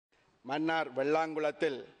A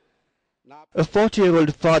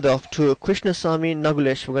 40-year-old father of two, Krishnasamy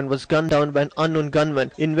Naguleshwaran, was gunned down by an unknown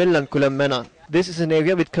gunman in Vellankulam, Mena. This is an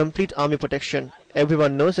area with complete army protection.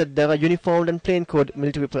 Everyone knows that there are uniformed and plainclothes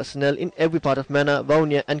military personnel in every part of Mena,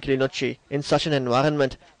 Vaunia and Kilinochchi. In such an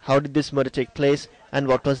environment, how did this murder take place and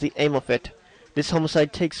what was the aim of it? This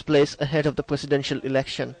homicide takes place ahead of the presidential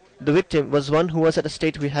election. The victim was one who was at a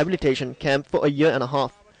state rehabilitation camp for a year and a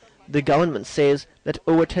half. The government says that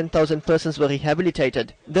over 10,000 persons were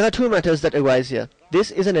rehabilitated. There are two matters that arise here.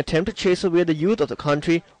 This is an attempt to chase away the youth of the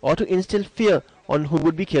country or to instill fear on who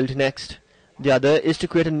would be killed next. The other is to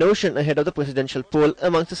create a notion ahead of the presidential poll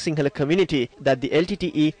amongst the Sinhala community that the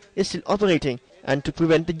LTTE is still operating and to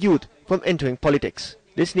prevent the youth from entering politics.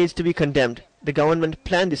 This needs to be condemned. The government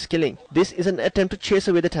planned this killing. This is an attempt to chase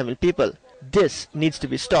away the Tamil people. This needs to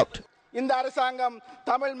be stopped. இந்த அரசாங்கம்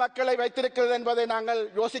தமிழ் மக்களை வைத்திருக்கிறது என்பதை நாங்கள்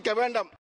யோசிக்க வேண்டும்.